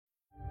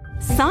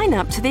Sign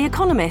up to The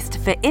Economist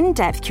for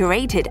in-depth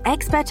curated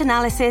expert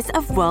analysis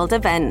of world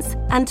events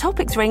and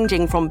topics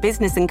ranging from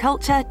business and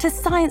culture to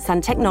science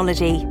and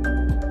technology.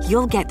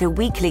 You'll get the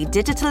weekly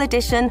digital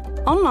edition,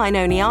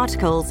 online-only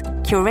articles,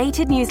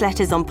 curated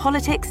newsletters on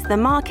politics, the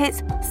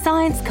markets,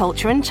 science,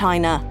 culture and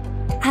China,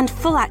 and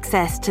full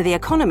access to The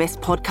Economist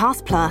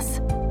Podcast Plus.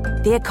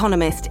 The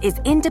Economist is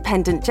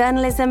independent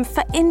journalism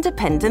for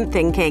independent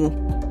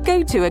thinking.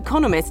 Go to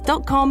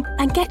economist.com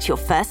and get your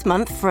first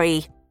month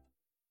free.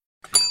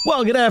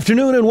 Well, good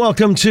afternoon and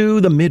welcome to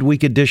the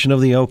midweek edition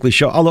of the Oakley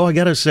Show. Although I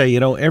got to say,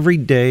 every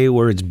day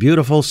where it's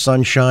beautiful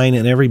sunshine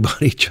and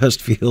everybody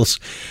just feels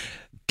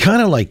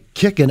kind of like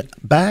kicking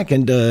back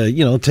and,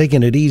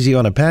 taking it easy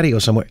on a patio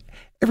somewhere.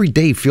 Every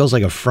day feels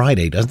like a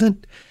Friday, doesn't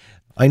it?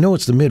 I know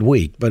it's the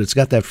midweek, but it's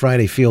got that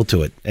Friday feel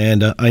to it.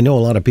 And I know a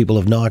lot of people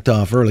have knocked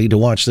off early to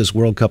watch this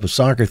World Cup of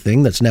Soccer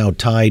thing that's now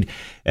tied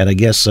and I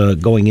guess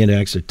going into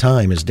extra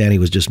time, as Danny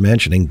was just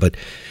mentioning. But,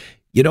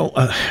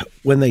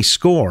 when they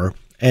score,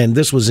 and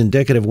this was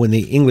indicative when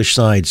the English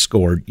side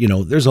scored,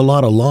 there's a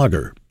lot of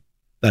lager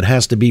that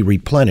has to be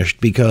replenished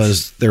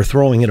because they're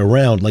throwing it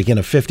around like in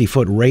a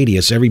 50-foot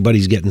radius.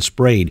 Everybody's getting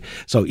sprayed.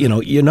 So,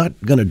 you're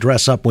not going to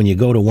dress up when you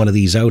go to one of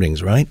these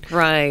outings, right?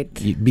 Right.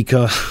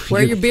 Because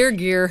wear your beer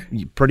gear.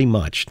 Pretty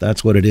much.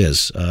 That's what it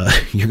is.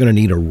 You're going to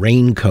need a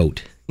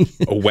raincoat.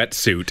 A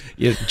wetsuit.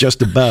 Yeah,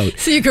 just about.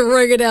 So you can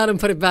wring it out and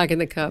put it back in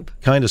the cup.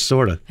 Kind of,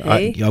 sort of.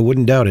 Hey? I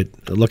wouldn't doubt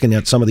it, looking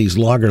at some of these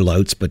lager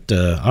louts. But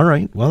all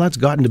right, well, that's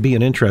gotten to be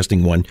an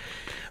interesting one.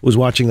 Was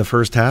watching the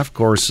first half. Of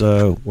course,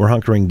 we're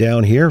hunkering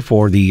down here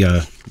for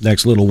the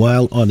next little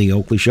while on the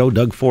Oakley Show.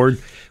 Doug Ford,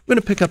 we're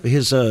going to pick up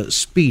his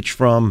speech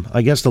from,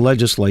 I guess, the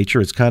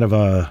legislature. It's kind of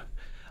a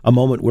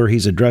moment where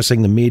he's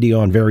addressing the media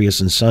on various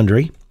and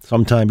sundry,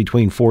 sometime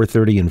between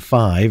 4:30 and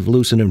 5,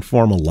 loose and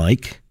informal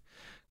like.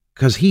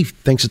 Because he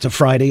thinks it's a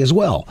Friday as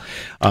well,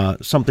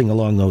 something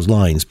along those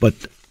lines. But,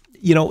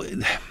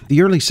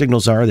 the early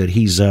signals are that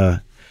he's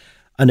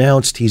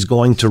announced he's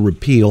going to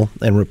repeal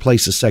and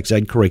replace the sex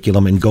ed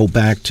curriculum and go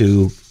back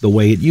to the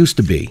way it used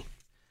to be,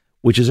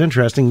 which is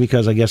interesting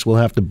because I guess we'll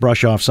have to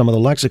brush off some of the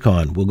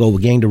lexicon. We'll go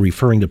again to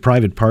referring to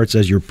private parts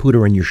as your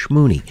pooter and your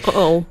schmoony.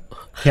 Uh-oh.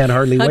 Can't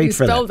hardly How wait do you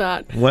for spell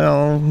that.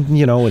 Well,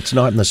 it's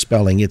not in the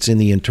spelling. It's in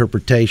the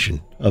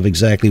interpretation of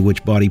exactly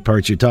which body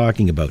parts you're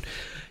talking about.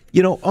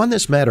 On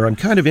this matter, I'm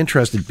kind of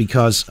interested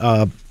because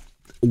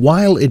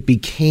while it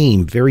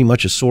became very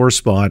much a sore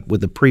spot with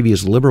the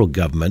previous Liberal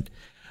government,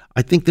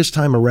 I think this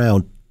time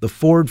around, the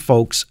Ford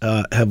folks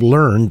have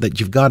learned that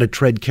you've got to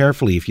tread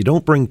carefully. If you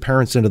don't bring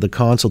parents into the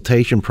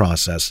consultation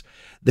process,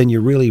 then you're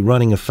really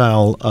running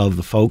afoul of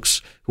the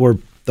folks who are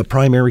the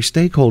primary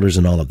stakeholders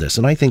in all of this.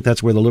 And I think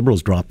that's where the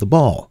Liberals dropped the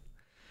ball.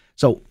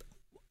 So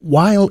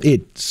while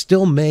it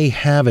still may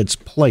have its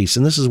place,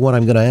 and this is what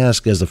I'm going to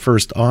ask as the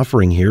first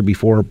offering here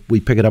before we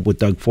pick it up with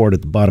Doug Ford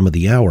at the bottom of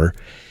the hour,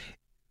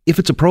 if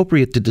it's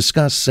appropriate to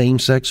discuss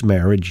same-sex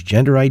marriage,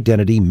 gender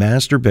identity,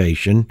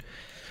 masturbation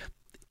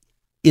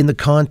in the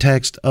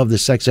context of the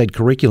sex ed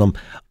curriculum,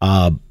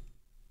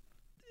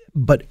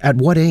 but at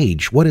what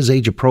age? What is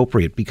age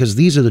appropriate? Because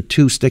these are the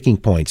two sticking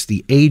points,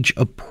 the age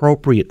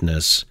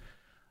appropriateness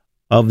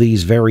of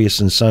these various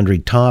and sundry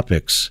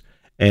topics.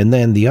 And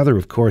then the other,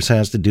 of course,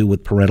 has to do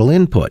with parental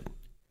input.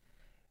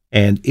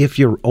 And if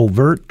you're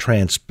overt,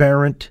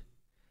 transparent,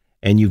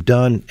 and you've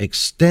done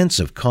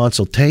extensive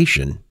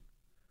consultation,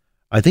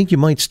 I think you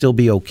might still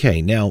be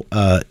okay. Now,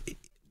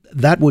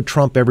 that would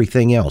trump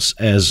everything else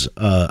as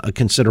a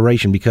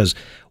consideration, because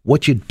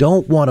what you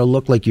don't want to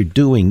look like you're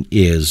doing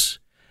is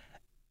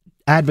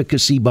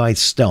advocacy by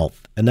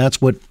stealth. And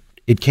that's what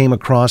it came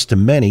across to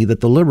many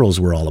that the Liberals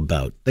were all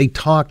about. They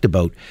talked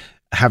about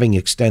having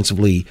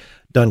extensively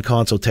done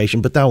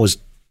consultation, but that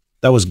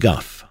was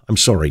guff. I'm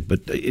sorry, but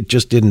it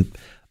just didn't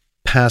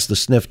pass the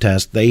sniff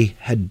test. They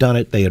had done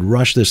it. They had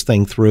rushed this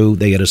thing through.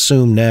 They had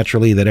assumed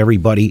naturally that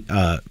everybody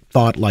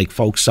thought like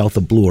folks south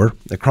of Bloor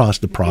across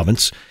the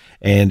province,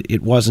 and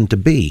it wasn't to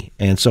be.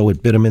 And so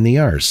it bit them in the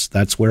arse.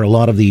 That's where a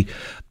lot of the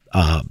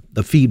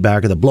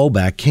feedback or the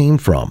blowback came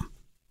from.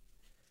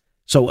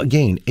 So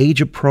again, age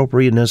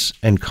appropriateness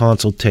and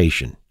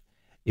consultation.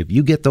 If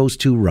you get those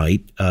two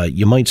right,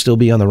 you might still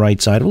be on the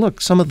right side. Look,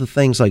 some of the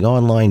things like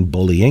online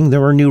bullying,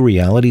 there are new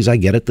realities. I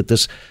get it that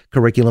this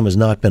curriculum has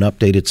not been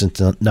updated since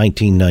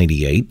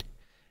 1998,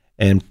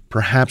 and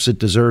perhaps it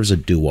deserves a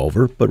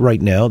do-over, but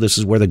right now this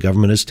is where the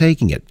government is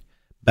taking it,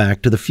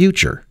 back to the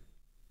future.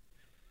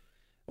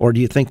 Or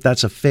do you think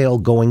that's a fail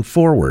going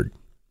forward,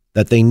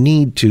 that they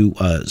need to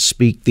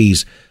speak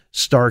these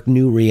stark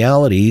new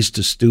realities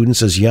to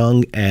students as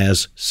young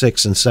as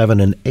 6 and 7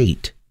 and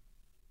 8?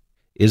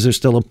 Is there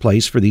still a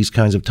place for these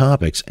kinds of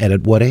topics, and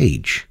at what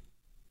age?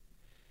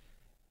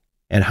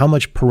 And how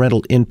much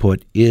parental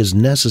input is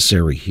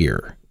necessary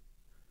here?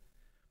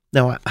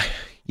 Now,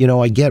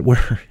 I get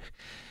where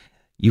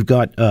you've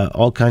got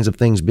all kinds of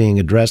things being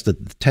addressed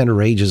at the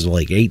tender ages of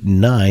like 8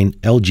 and 9,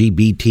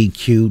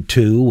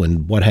 LGBTQ2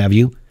 and what have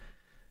you.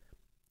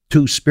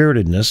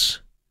 Two-spiritedness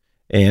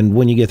And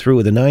when you get through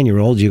with the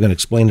 9-year-olds, you're going to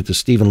explain it to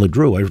Stephen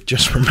LeDrew. I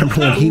just remember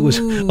when he was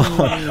on.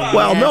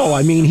 Well, no,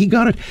 I mean, he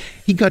got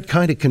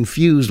kind of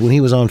confused when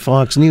he was on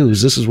Fox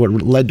News. This is what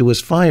led to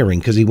his firing,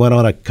 because he went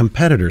on a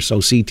competitor, so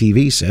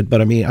CTV said.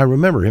 But I mean, I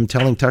remember him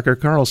telling Tucker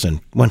Carlson,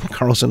 when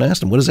Carlson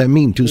asked him, what does that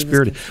mean,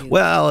 two-spirited?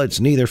 Well, it's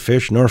neither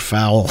fish nor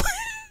fowl.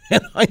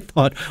 And I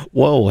thought,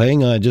 whoa,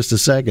 hang on just a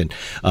second.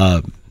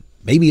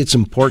 Maybe it's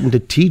important to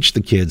teach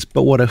the kids,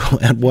 but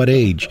at what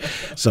age?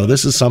 So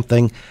this is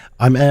something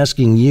I'm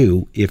asking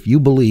you, if you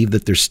believe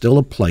that there's still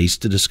a place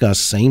to discuss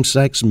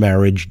same-sex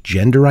marriage,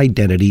 gender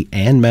identity,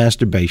 and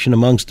masturbation,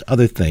 amongst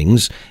other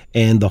things,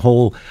 and the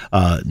whole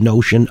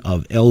notion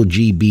of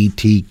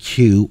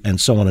LGBTQ and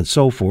so on and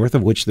so forth,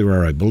 of which there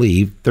are, I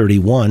believe,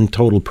 31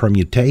 total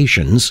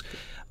permutations.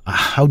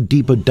 How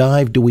deep a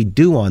dive do we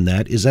do on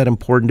that? Is that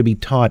important to be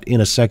taught in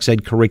a sex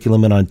ed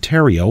curriculum in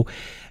Ontario?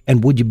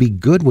 And would you be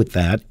good with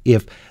that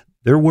if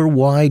there were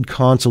wide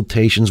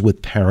consultations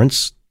with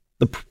parents,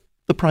 the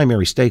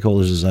primary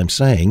stakeholders, as I'm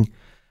saying,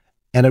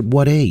 and at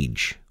what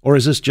age? Or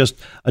is this just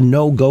a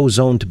no-go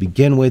zone to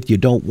begin with? You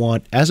don't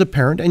want, as a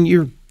parent, and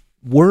your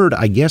word,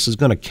 I guess, is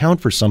going to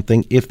count for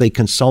something if they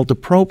consult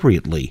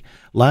appropriately.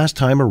 Last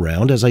time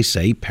around, as I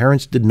say,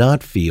 parents did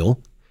not feel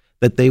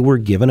that they were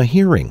given a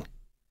hearing,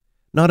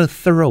 not a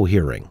thorough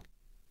hearing.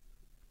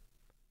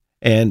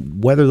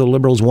 And whether the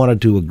Liberals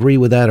wanted to agree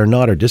with that or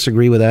not, or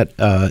disagree with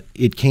that,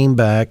 it came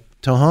back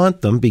to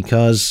haunt them,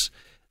 because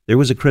there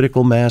was a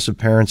critical mass of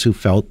parents who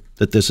felt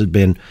that this had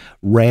been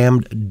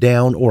rammed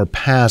down or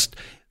passed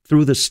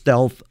through the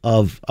stealth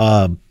of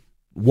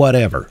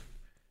whatever.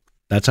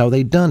 That's how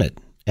they'd done it.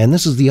 And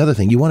this is the other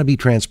thing. You want to be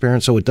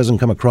transparent so it doesn't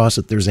come across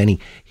that there's any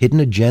hidden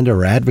agenda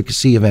or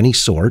advocacy of any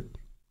sort.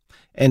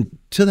 And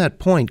to that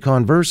point,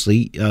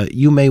 conversely,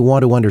 you may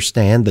want to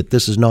understand that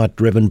this is not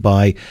driven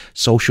by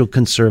social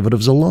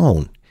conservatives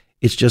alone.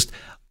 It's just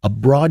a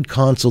broad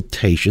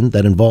consultation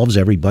that involves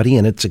everybody,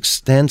 and it's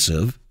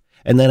extensive.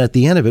 And then at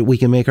the end of it, we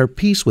can make our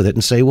peace with it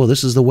and say, well,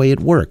 this is the way it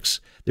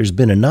works. There's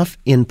been enough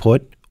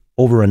input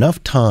over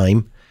enough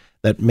time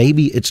that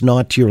maybe it's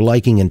not to your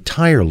liking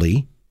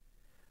entirely,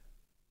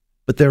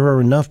 but there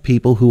are enough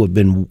people who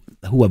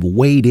have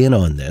weighed in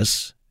on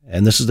this,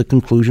 and this is the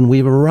conclusion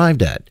we've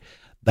arrived at.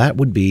 That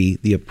would be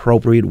the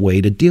appropriate way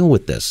to deal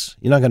with this.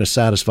 You're not going to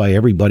satisfy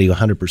everybody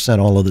 100%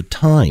 all of the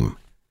time.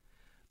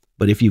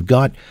 But if you've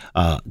got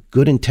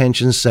good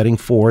intentions setting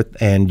forth,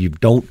 and you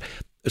don't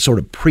sort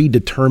of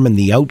predetermine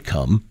the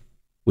outcome,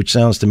 which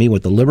sounds to me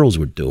what the Liberals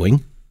were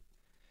doing,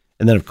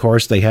 and then, of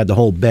course, they had the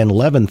whole Ben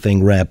Levin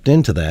thing wrapped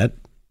into that,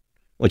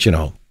 which,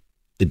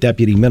 the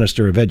Deputy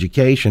Minister of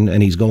Education,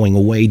 and he's going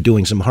away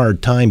doing some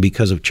hard time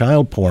because of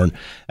child porn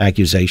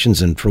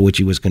accusations, and for which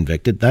he was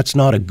convicted. That's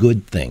not a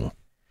good thing.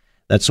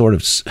 That sort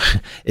of,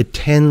 it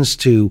tends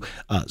to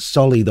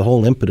sully the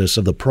whole impetus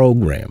of the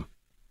program.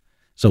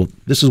 So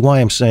this is why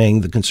I'm saying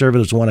the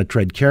Conservatives want to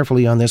tread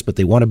carefully on this, but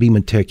they want to be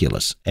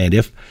meticulous. And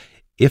if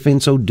in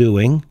so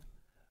doing,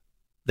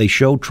 they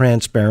show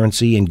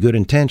transparency and good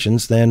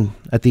intentions, then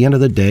at the end of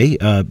the day,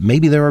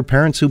 maybe there are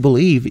parents who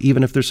believe,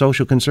 even if they're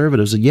social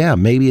conservatives, that, yeah,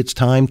 maybe it's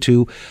time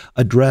to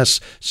address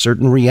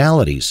certain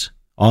realities.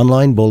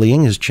 Online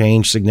bullying has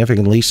changed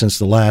significantly since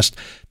the last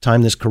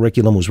time this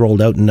curriculum was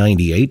rolled out in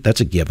 98. That's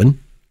a given.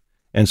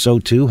 And so,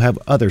 too, have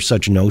other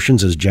such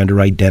notions as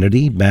gender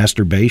identity,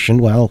 masturbation.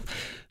 Well,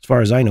 as far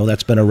as I know,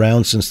 that's been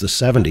around since the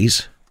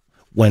 70s,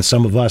 when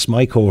some of us,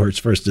 my cohorts,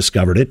 first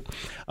discovered it.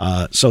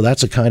 So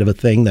that's a kind of a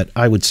thing that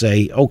I would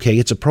say, okay,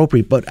 it's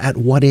appropriate, but at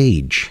what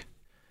age?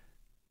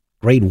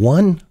 Grade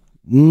 1?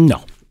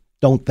 No,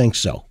 don't think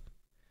so.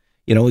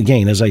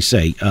 Again, as I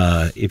say,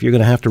 if you're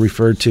going to have to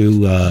refer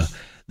to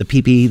the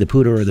pee-pee, the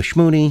pooter, or the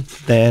schmoonie,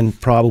 then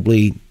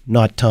probably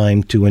not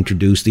time to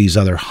introduce these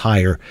other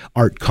higher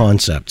art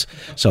concepts.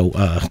 So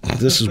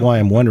this is why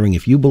I'm wondering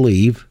if you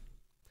believe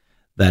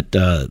that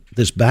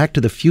this Back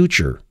to the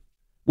Future,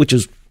 which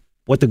is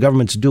what the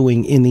government's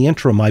doing in the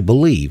interim, I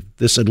believe,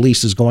 this at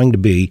least is going to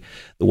be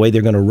the way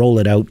they're going to roll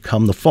it out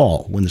come the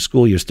fall when the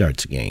school year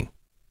starts again.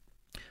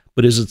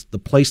 But is it the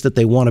place that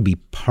they want to be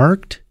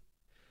parked?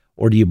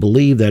 Or do you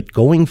believe that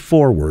going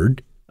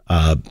forward,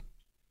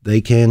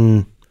 they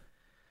can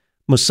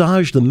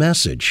massage the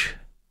message,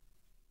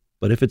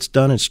 but if it's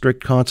done in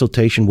strict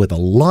consultation with a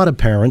lot of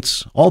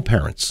parents, all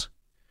parents,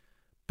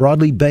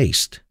 broadly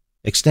based,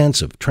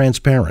 extensive,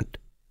 transparent,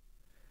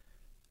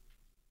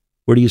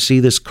 where do you see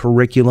this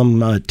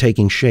curriculum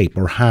taking shape,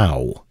 or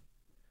how?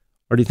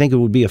 Or do you think it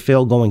would be a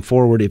fail going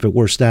forward if it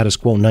were status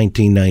quo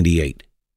 1998?